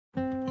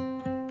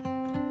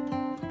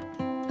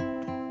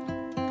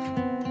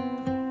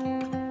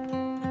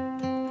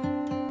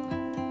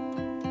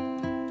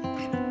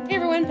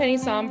everyone, Pennie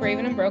Saum, Brave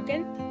and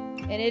Unbroken,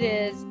 and it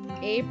is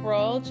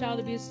April,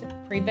 Child Abuse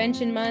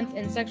Prevention Month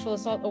and Sexual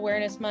Assault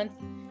Awareness Month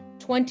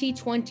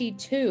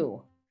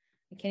 2022.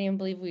 I can't even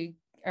believe we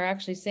are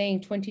actually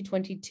saying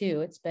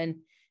 2022. It's been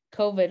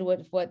COVID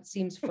with what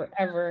seems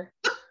forever.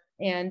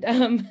 And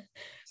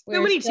so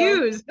many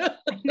twos. I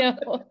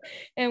know.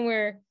 And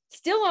we're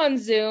still on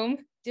Zoom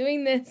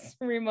doing this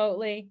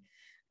remotely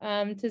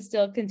to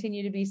still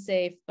continue to be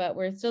safe, but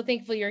we're still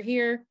thankful you're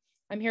here.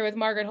 I'm here with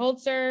Margaret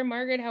Hoelzer.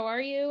 Margaret, how are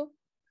you?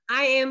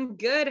 I am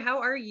good. How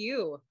are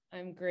you?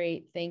 I'm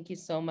great. Thank you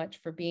so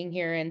much for being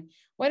here. And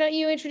why don't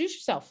you introduce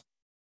yourself?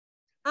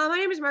 My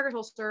name is Margaret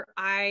Hoelzer.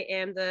 I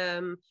am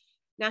the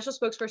national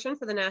spokesperson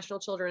for the National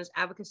Children's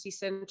Advocacy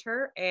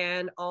Center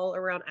and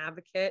all-around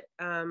advocate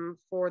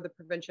for the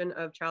prevention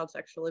of child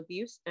sexual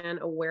abuse and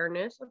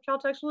awareness of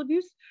child sexual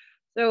abuse.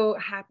 So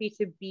happy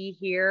to be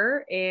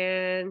here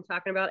and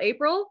talking about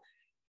April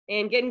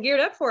and getting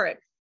geared up for it.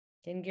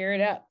 Getting geared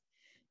up.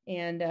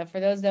 And for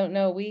those who don't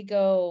know, we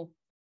go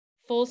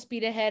full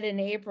speed ahead in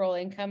April,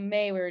 and come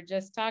May, we were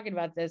just talking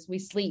about this, we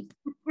sleep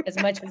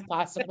as much as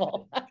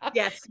possible.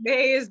 Yes,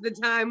 May is the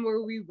time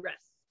where we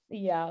rest.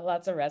 Yeah,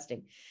 lots of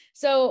resting.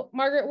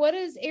 Margaret, what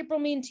does April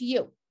mean to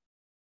you?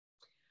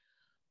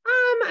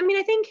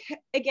 I think,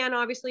 again,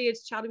 obviously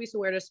it's Child Abuse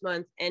Awareness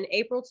Month, and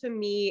April to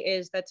me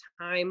is the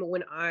time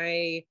when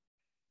I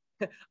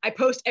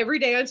post every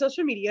day on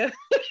social media,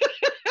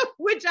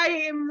 which I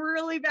am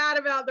really bad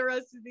about the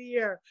rest of the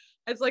year.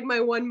 It's like my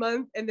 1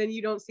 month, and then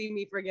you don't see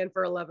me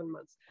for 11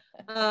 months.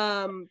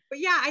 But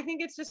yeah, I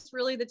think it's just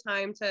really the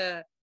time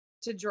to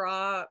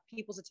draw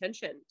people's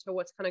attention to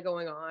what's kind of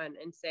going on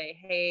and say,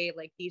 hey,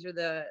 like, these are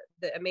the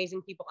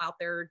amazing people out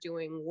there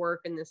doing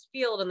work in this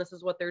field, and this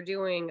is what they're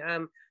doing.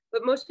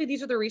 But mostly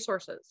these are the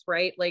resources,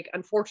 right? Like,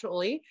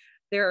 unfortunately,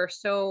 there are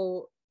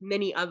so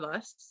many of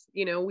us,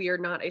 we are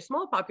not a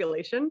small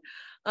population.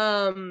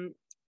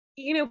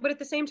 But at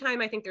the same time,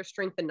 I think there's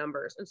strength in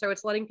numbers. And so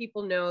it's letting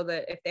people know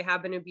that if they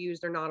have been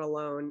abused, they're not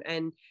alone,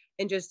 and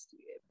just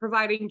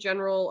providing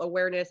general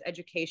awareness,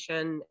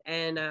 education,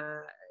 and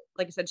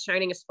like I said,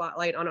 shining a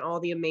spotlight on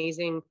all the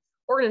amazing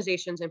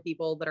organizations and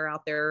people that are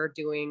out there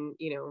doing,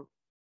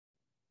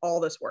 all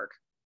this work.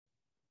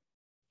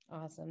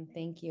 Awesome.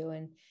 Thank you.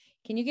 And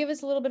can you give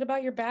us a little bit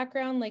about your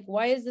background? Like,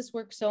 why is this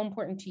work so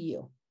important to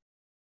you?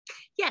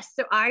 Yes.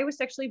 So I was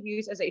sexually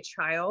abused as a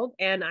child,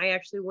 and I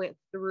actually went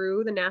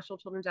through the National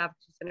Children's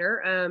Advocacy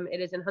Center. It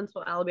is in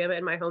Huntsville, Alabama,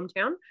 in my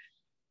hometown.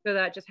 So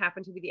that just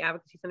happened to be the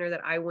advocacy center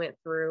that I went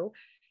through,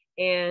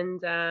 and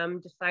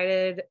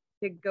decided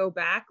to go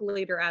back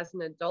later as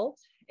an adult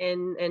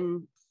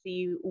and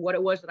see what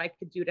it was that I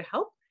could do to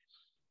help,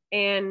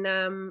 and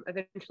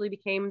eventually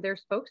became their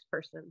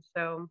spokesperson.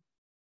 So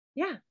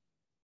yeah.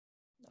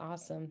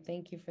 Awesome.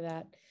 Thank you for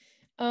that.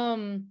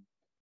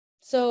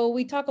 So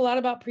we talk a lot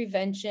about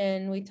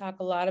prevention. We talk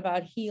a lot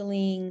about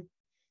healing.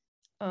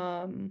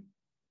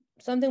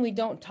 Something we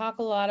don't talk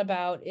a lot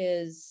about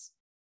is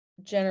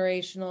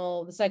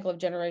the cycle of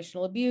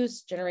generational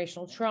abuse,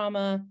 generational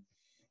trauma.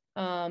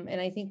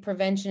 And I think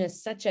prevention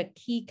is such a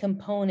key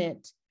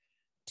component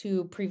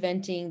to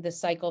preventing the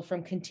cycle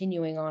from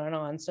continuing on and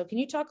on. So can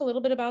you talk a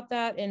little bit about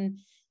that and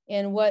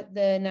what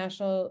the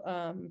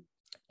National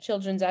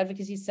Children's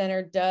Advocacy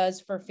Center does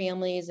for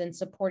families and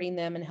supporting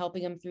them and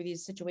helping them through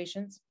these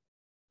situations?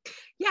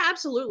 Yeah,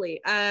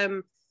 absolutely.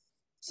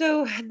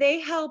 So they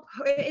help,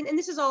 and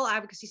this is all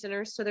advocacy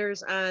centers. So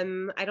there's, I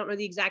don't know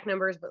the exact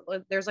numbers,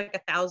 but there's like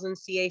 1,000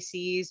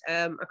 CACs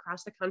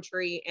across the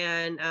country,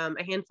 and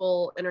a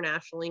handful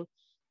internationally.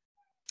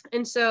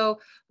 And so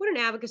what an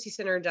advocacy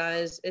center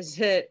does is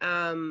it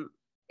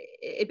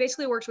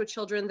basically works with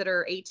children that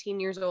are 18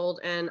 years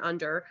old and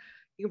under.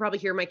 You can probably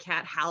hear my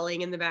cat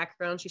howling in the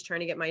background. She's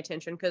trying to get my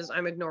attention because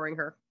I'm ignoring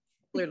her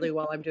clearly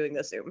while I'm doing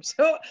this Zoom.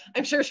 So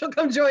I'm sure she'll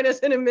come join us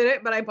in a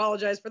minute, but I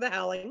apologize for the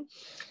howling.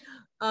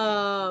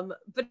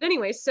 But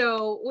anyway,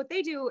 so what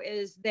they do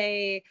is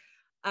they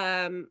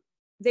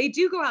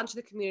do go out into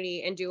the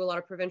community and do a lot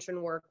of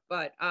prevention work,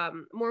 but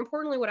more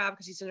importantly, what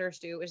advocacy centers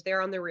do is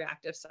they're on the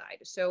reactive side.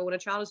 So when a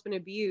child has been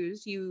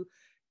abused, you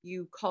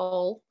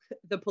call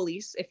the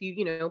police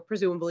if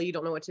presumably you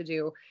don't know what to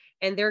do,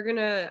 and they're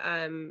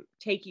gonna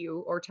take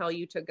you or tell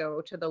you to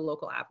go to the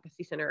local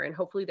advocacy center, and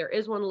hopefully there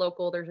is one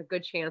local. There's a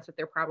good chance that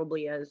there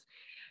probably is.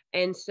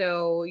 And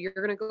so you're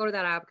going to go to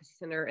that advocacy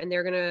center, and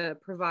they're going to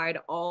provide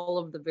all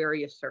of the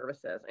various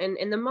services.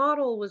 And the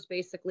model was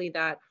basically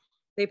that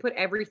they put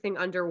everything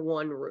under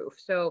one roof.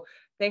 So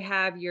they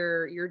have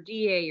your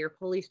DA, your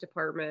police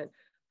department,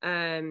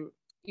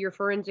 your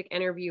forensic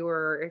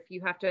interviewer, if you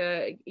have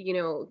to,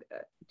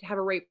 have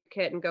a rape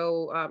kit and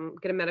go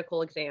get a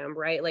medical exam,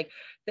 right? Like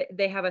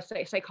they have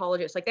a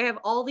psychologist, like they have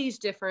all these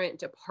different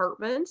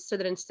departments, so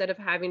that instead of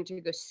having to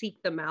go seek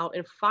them out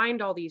and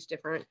find all these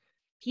different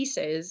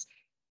pieces,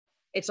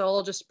 it's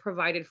all just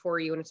provided for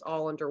you, and it's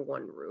all under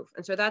one roof.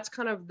 And so that's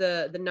kind of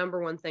the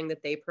number one thing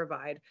that they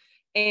provide.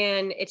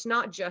 And it's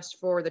not just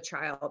for the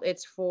child,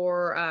 it's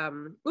for,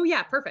 oh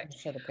yeah, perfect.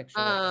 Show the picture.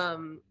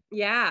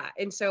 Yeah.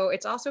 And so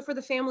it's also for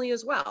the family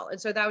as well. And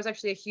so that was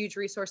actually a huge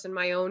resource in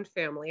my own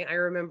family. I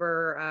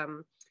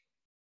remember,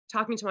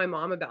 talking to my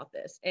mom about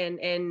this, and,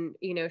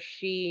 you know,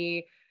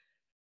 she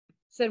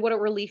said what a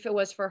relief it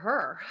was for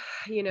her,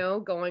 you know,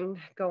 going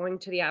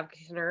to the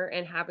advocacy center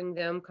and having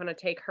them kind of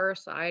take her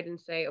aside and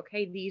say,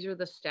 okay, these are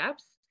the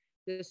steps.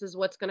 This is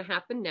what's going to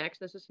happen next.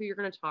 This is who you're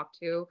going to talk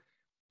to,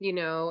 you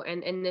know,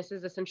 and this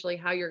is essentially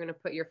how you're going to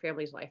put your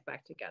family's life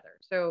back together.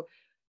 So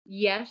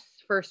yes,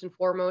 first and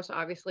foremost,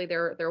 obviously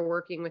they're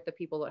working with the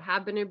people that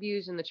have been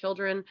abused and the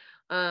children,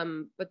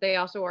 but they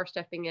also are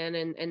stepping in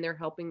and they're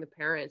helping the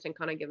parents and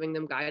kind of giving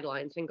them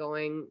guidelines and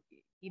going,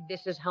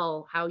 this is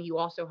how you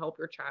also help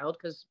your child,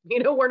 because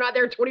you know we're not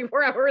there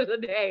 24 hours a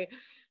day,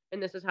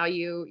 and this is how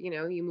you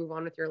move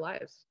on with your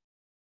lives.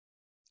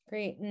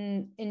 Great.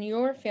 And in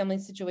your family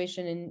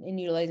situation in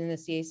utilizing the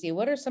CAC,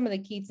 what are some of the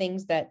key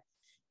things that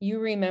you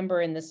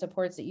remember in the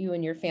supports that you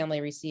and your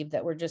family received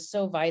that were just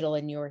so vital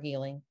in your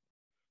healing?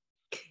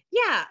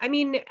 Yeah, I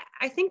mean,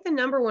 I think the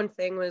number one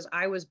thing was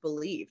I was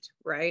believed,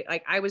 right?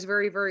 Like I was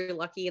very, very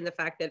lucky in the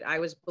fact that I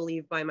was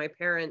believed by my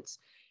parents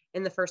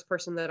and the first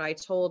person that I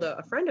told,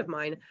 a friend of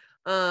mine.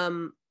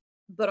 Um,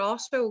 but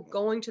also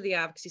going to the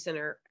advocacy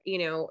center, you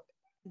know,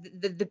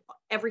 the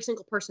every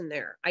single person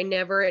there, I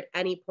never at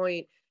any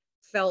point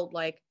felt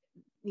like,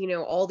 you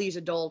know, all these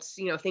adults,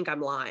 you know, think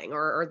I'm lying,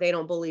 or they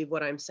don't believe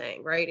what I'm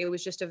saying, right? It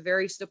was just a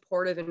very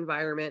supportive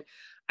environment.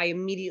 I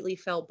immediately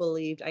felt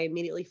believed. I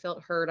immediately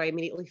felt heard. I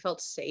immediately felt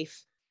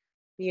safe,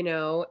 you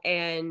know,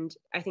 and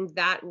I think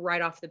that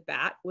right off the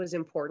bat was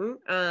important.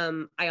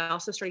 I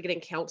also started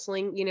getting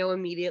counseling, you know,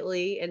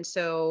 immediately. And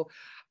so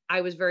I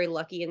was very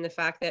lucky in the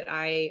fact that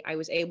I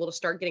was able to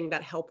start getting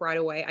that help right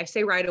away. I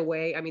say right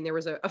away. I mean, there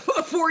was a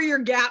 4-year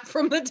gap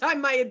from the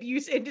time my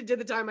abuse ended to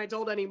the time I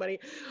told anybody,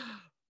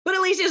 but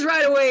at least as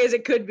right away as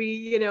it could be,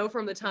 you know,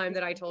 from the time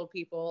that I told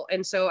people.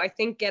 And so I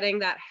think getting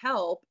that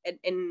help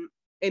and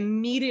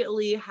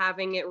immediately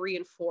having it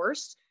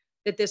reinforced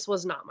that this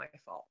was not my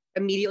fault,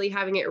 immediately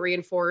having it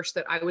reinforced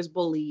that I was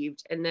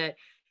believed, and that,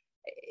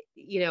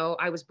 you know,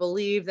 I was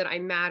believed, that I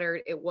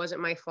mattered. It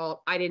wasn't my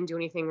fault. I didn't do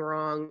anything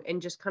wrong.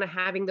 And just kind of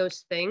having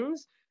those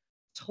things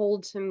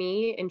told to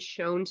me and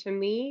shown to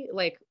me,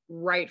 like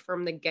right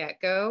from the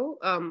get-go,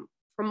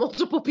 from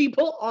multiple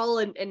people, all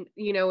in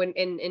you know,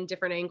 in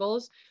different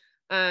angles.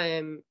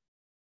 Um,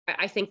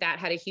 I think that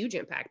had a huge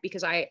impact,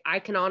 because I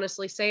can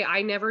honestly say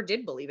I never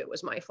did believe it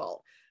was my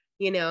fault,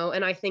 you know,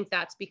 and I think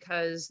that's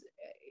because,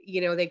 you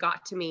know, they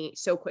got to me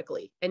so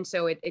quickly. And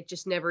so it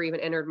just never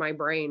even entered my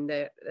brain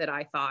that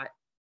I thought,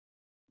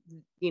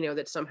 you know,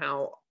 that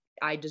somehow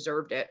I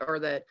deserved it, or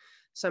that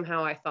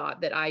somehow I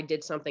thought that I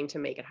did something to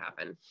make it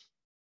happen.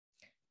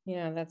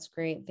 Yeah, that's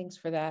great. Thanks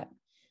for that.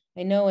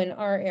 I know in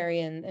our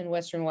area in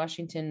Western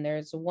Washington,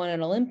 there's one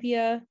in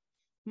Olympia,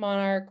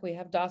 Monarch. We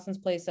have Dawson's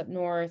Place up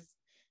north.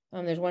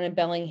 There's one in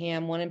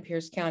Bellingham, one in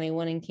Pierce County,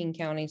 one in King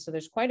County. So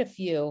there's quite a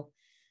few.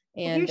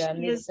 And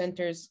these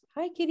centers,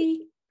 hi,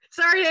 Kitty.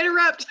 Sorry to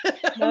interrupt.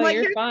 No, like,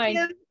 you're fine.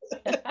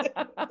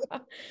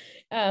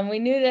 We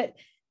knew that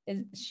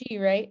is she,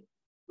 right?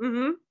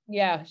 Mm-hmm.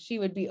 Yeah, she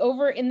would be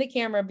over in the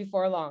camera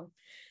before long.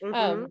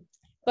 Mm-hmm.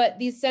 But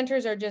these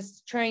centers are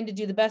just trying to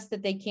do the best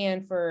that they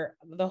can for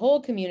the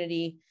whole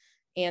community,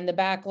 and the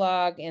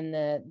backlog and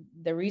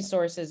the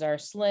resources are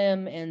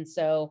slim. And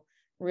so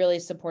really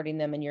supporting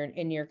them in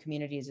your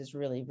communities is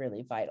really,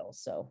 really vital.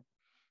 So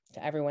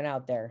to everyone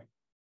out there,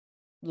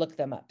 look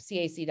them up,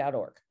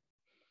 cac.org.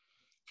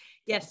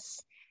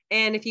 Yes.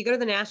 And if you go to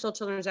the National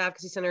Children's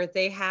Advocacy Center,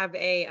 they have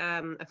a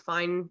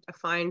find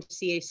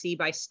CAC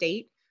by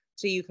state.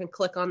 So you can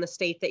click on the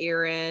state that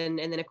you're in,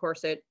 and then of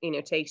course it, you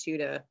know, takes you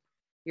to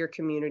your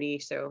community.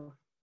 So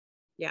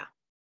yeah.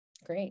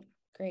 Great.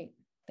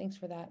 Thanks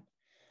for that.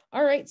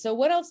 All right. So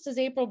what else does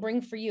April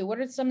bring for you? What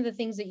are some of the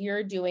things that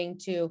you're doing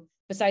to,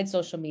 besides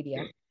social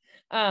media,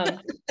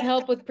 to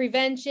help with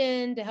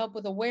prevention, to help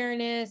with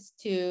awareness,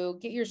 to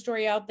get your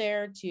story out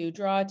there, to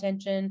draw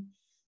attention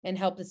and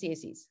help the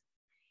CACs?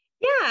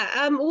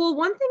 Yeah. Well,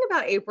 one thing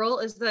about April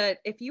is that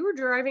if you were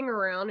driving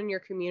around in your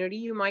community,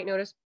 you might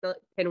notice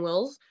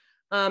pinwheels,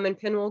 and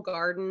pinwheel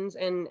gardens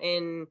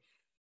and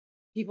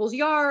people's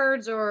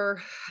yards or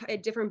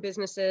at different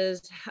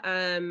businesses.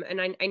 And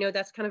I know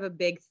that's kind of a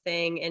big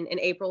thing. And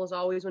April is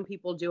always when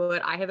people do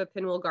it. I have a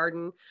pinwheel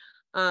garden,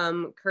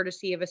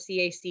 courtesy of a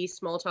CAC,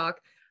 Small Talk.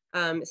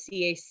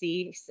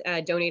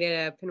 CAC donated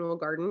a pinwheel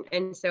garden.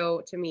 And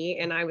so to me,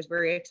 and I was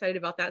very excited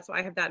about that. So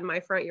I have that in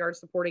my front yard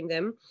supporting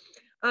them.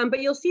 But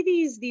you'll see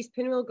these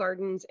pinwheel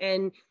gardens,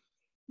 and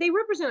they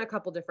represent a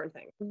couple different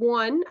things.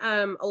 One,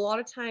 a lot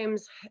of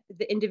times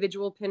the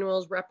individual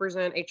pinwheels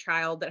represent a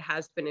child that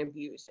has been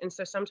abused. And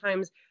so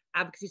sometimes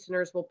advocacy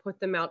centers will put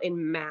them out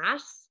in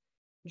mass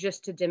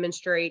just to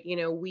demonstrate, you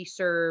know, we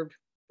served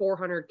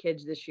 400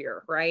 kids this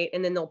year, right?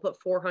 And then they'll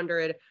put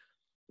 400,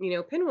 you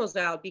know, pinwheels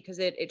out because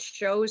it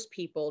shows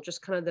people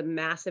just kind of the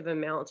massive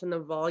amounts and the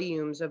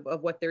volumes of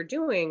what they're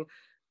doing.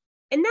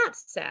 And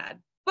that's sad.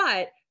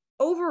 But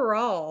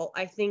overall,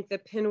 I think the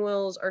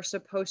pinwheels are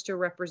supposed to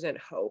represent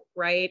hope,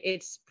 right?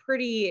 It's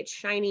pretty, it's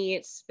shiny,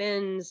 it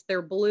spins,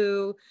 they're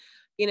blue,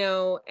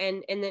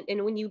 and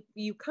when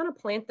you kind of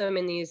plant them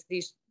in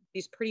these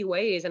pretty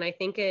ways, and I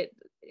think it,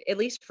 at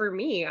least for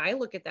me, I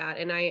look at that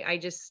and I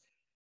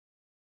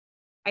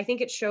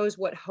think it shows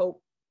what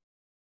hope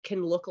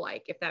can look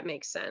like, if that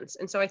makes sense.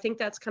 And so I think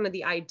that's kind of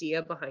the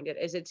idea behind it,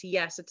 is it's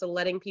a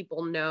letting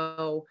people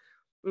know,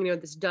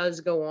 this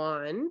does go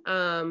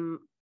on.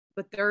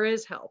 But there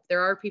is help.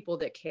 There are people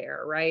that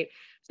care, right?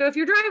 So if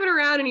you're driving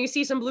around and you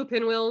see some blue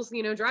pinwheels,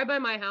 drive by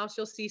my house,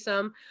 you'll see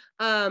some.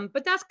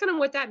 But that's kind of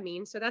what that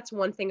means. So that's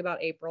one thing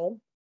about April.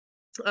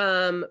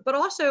 But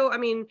also, I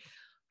mean,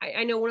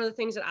 I know one of the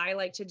things that I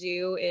like to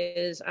do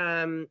is,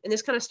 and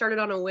this kind of started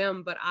on a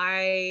whim, but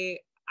I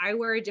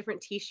wear a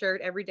different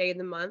t-shirt every day of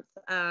the month,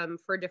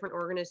 for a different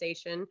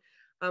organization.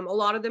 A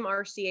lot of them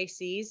are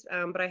CACs,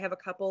 but I have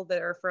a couple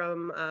that are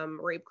from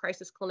rape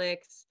crisis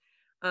clinics,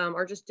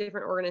 or just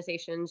different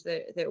organizations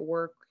that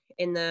work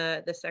in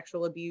the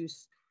sexual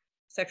abuse,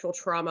 sexual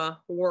trauma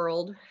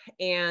world.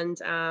 And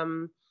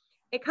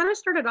it kind of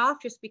started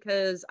off just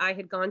because I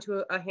had gone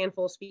to a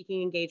handful of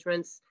speaking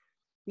engagements,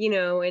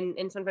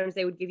 and sometimes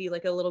they would give you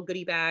like a little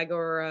goodie bag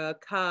or a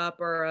cup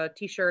or a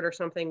t-shirt or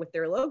something with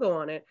their logo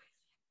on it.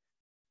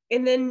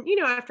 And then,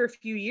 after a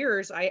few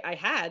years, I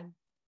had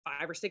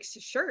 5 or 6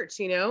 shirts,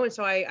 and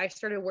so I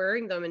started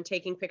wearing them and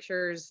taking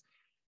pictures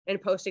and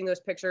posting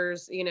those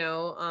pictures, in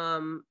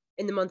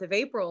the month of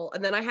April.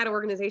 And then I had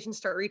organizations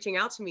start reaching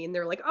out to me and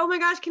they're like, oh my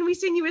gosh, can we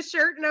send you a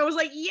shirt? And I was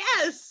like,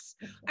 yes,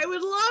 I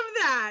would love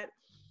that.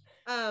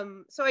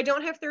 So I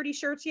don't have 30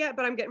 shirts yet,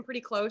 but I'm getting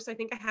pretty close. I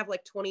think I have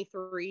like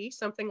 23,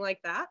 something like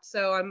that.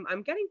 So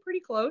I'm getting pretty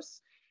close.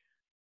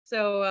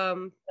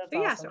 So, yeah,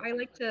 awesome. so I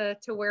like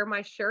to wear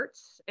my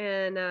shirts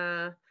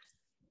and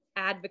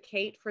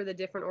advocate for the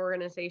different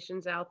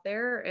organizations out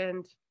there,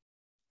 and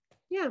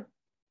yeah,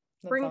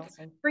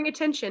 bring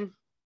attention.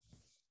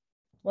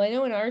 Well, I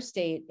know in our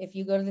state, if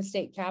you go to the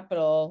state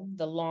capitol,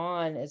 the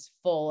lawn is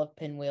full of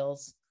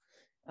pinwheels.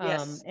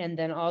 Yes. And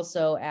then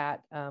also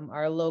at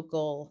our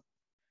local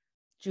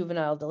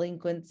juvenile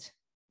delinquent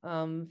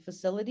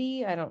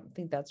facility. I don't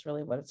think that's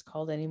really what it's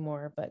called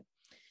anymore, but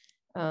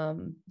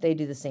they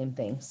do the same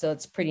thing. So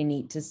it's pretty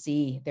neat to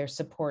see their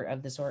support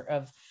of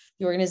of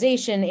the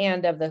organization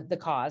and of the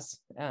cause.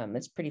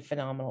 It's pretty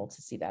phenomenal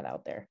to see that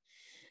out there.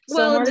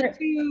 Well, so Margaret,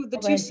 the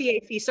two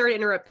CACs, sorry to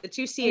interrupt, the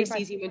two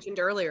CACs you mentioned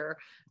earlier,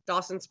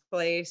 Dawson's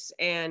Place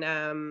and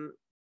I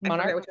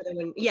forget which other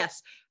one.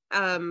 Yes,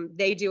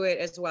 they do it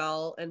as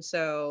well. And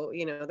so,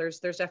 there's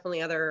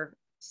definitely other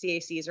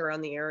CACs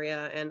around the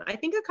area. And I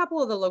think a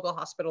couple of the local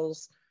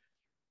hospitals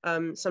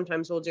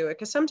sometimes will do it,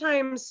 because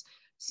sometimes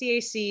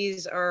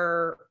CACs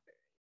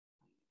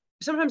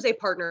sometimes they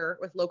partner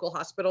with local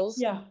hospitals.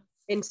 Yeah.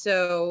 And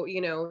so,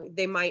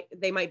 they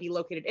might be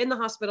located in the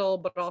hospital,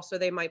 but also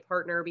they might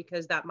partner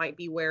because that might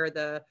be where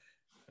the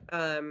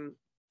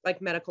like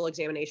medical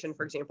examination,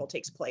 for example,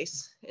 takes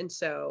place. And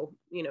so,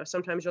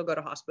 sometimes you'll go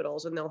to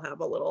hospitals and they'll have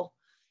a little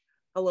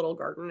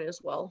garden as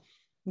well.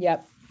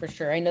 Yep, for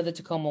sure. I know the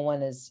Tacoma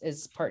one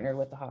is partnered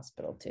with the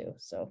hospital too.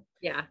 So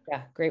yeah,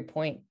 great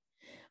point.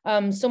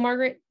 So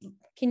Margaret,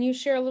 can you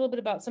share a little bit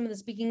about some of the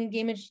speaking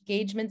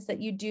engagements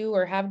that you do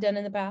or have done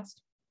in the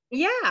past?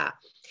 Yeah.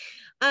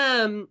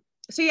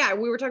 So yeah,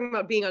 we were talking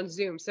about being on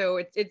Zoom.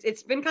 So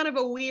it's been kind of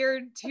a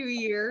weird 2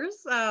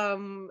 years.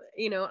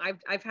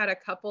 I've had a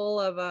couple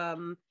of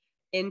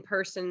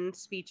in-person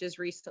speeches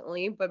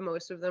recently, but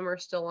most of them are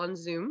still on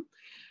Zoom.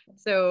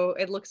 So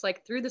it looks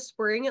like through the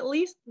spring, at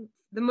least,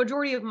 the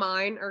majority of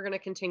mine are going to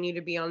continue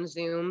to be on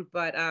Zoom.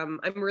 But I'm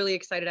really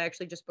excited. I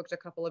actually just booked a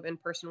couple of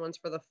in-person ones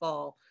for the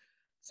fall.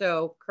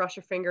 So cross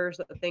your fingers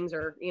that things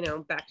are,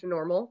 back to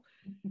normal.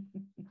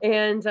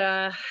 And,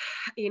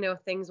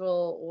 things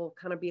will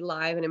kind of be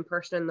live and in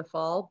person in the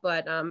fall.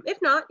 But if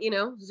not,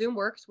 Zoom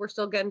works. We're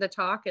still getting to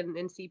talk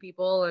and see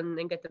people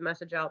and get the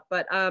message out.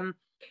 But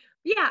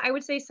yeah, I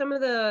would say some of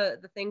the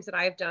things that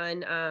I've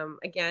done,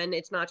 again,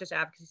 it's not just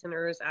advocacy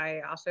centers. I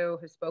also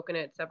have spoken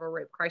at several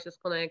rape crisis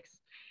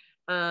clinics.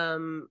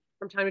 From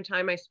time to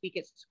time, I speak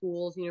at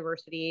schools,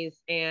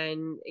 universities,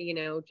 and,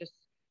 just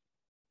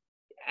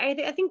I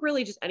think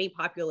really just any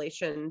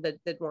population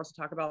that wants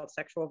to talk about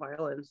sexual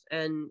violence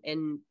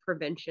and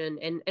prevention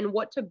and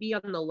what to be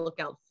on the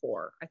lookout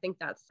for. I think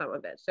that's some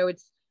of it. So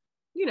it's,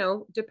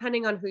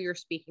 depending on who you're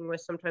speaking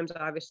with, sometimes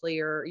obviously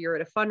you're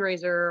at a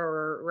fundraiser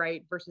or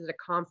right versus a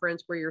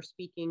conference where you're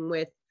speaking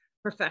with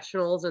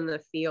professionals in the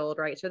field,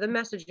 right? So the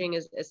messaging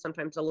is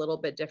sometimes a little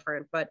bit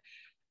different, but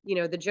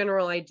the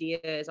general idea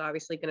is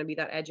obviously going to be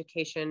that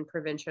education,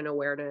 prevention,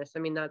 awareness. I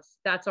mean,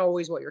 that's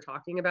always what you're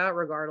talking about,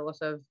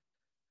 regardless of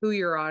who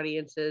your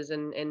audience is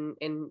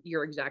and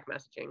your exact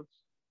messaging.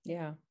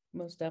 Yeah,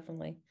 most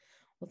definitely.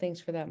 Well, thanks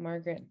for that,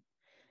 Margaret.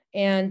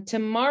 And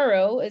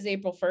tomorrow is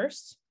April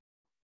 1st.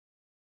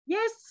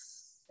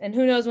 Yes. And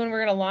who knows when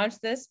we're going to launch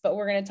this, but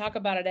we're going to talk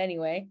about it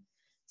anyway.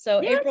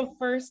 So yes. April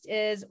 1st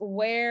is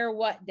Wear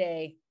What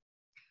Day?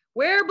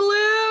 Wear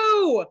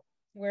Blue.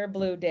 Wear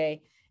Blue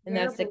Day. and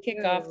that's to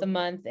kick off the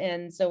month.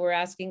 And so we're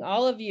asking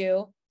all of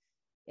you,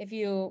 if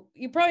you're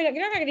not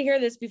going to hear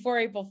this before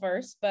April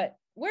 1st, but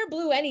wear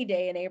blue any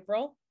day in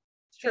April.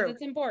 True.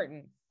 It's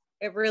important.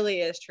 It really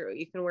is true.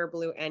 You can wear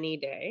blue any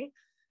day.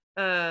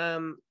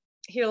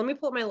 Here, let me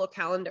pull up my little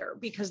calendar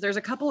because there's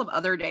a couple of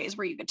other days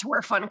where you get to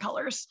wear fun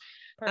colors.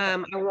 I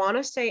want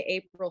to say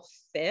April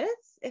 5th,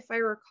 if I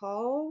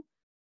recall.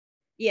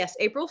 Yes,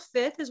 April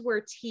 5th is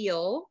where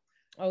teal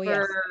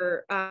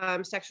for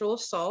sexual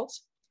assault.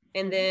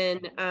 And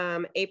then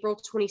April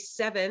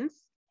 27th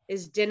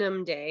is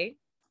denim day.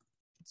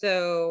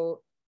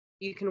 So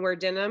you can wear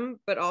denim,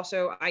 but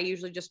also I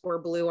usually just wear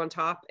blue on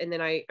top. And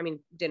then I mean,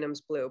 denim's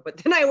blue, but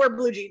then I wear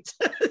blue jeans.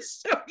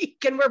 So you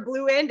can wear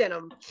blue and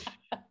denim.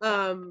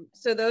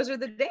 So those are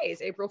the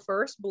days. April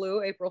 1st,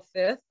 blue, April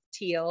 5th,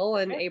 teal,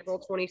 and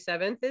April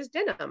 27th is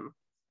denim.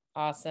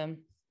 Awesome.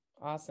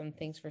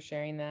 Thanks for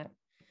sharing that.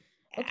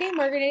 Okay,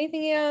 Margaret,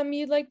 anything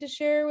you'd like to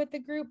share with the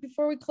group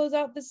before we close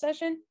out this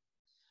session?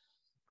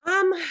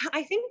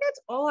 I think that's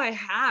all I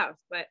have,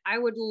 but I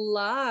would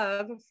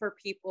love for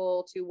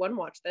people to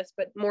watch this,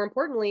 but more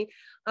importantly,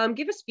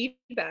 give us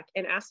feedback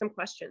and ask some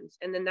questions.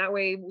 And then that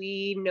way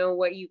we know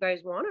what you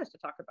guys want us to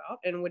talk about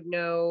and would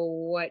know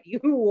what you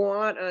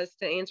want us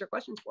to answer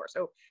questions for.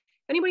 So if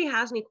anybody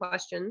has any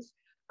questions,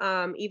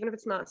 even if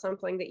it's not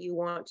something that you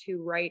want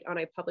to write on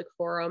a public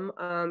forum,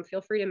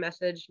 feel free to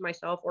message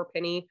myself or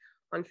Pennie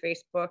on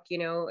Facebook.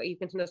 You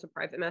can send us a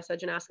private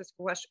message and ask us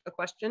a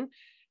question.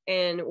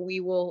 And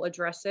we will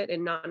address it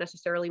and not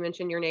necessarily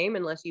mention your name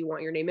unless you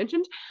want your name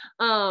mentioned.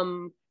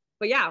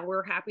 But yeah,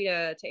 we're happy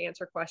to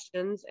answer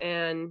questions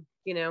and,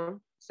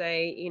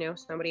 say,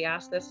 somebody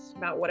asked this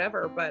about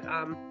whatever, but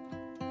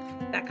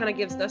that kind of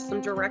gives us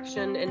some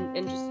direction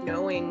and just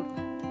knowing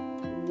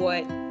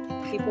what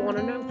people want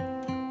to know.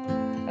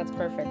 That's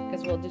perfect,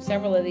 because we'll do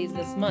several of these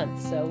this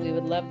month. So we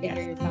would love to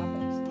hear your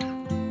topics.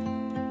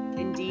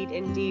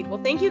 Indeed.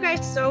 Well, thank you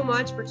guys so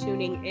much for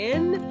tuning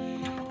in.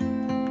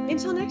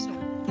 Until next time.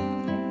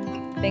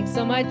 Thanks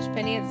so much,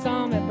 Pennie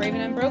Saum at Brave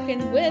and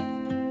Unbroken with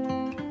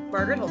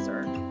Margaret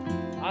Hoelzer.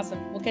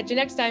 Awesome. We'll catch you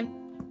next time.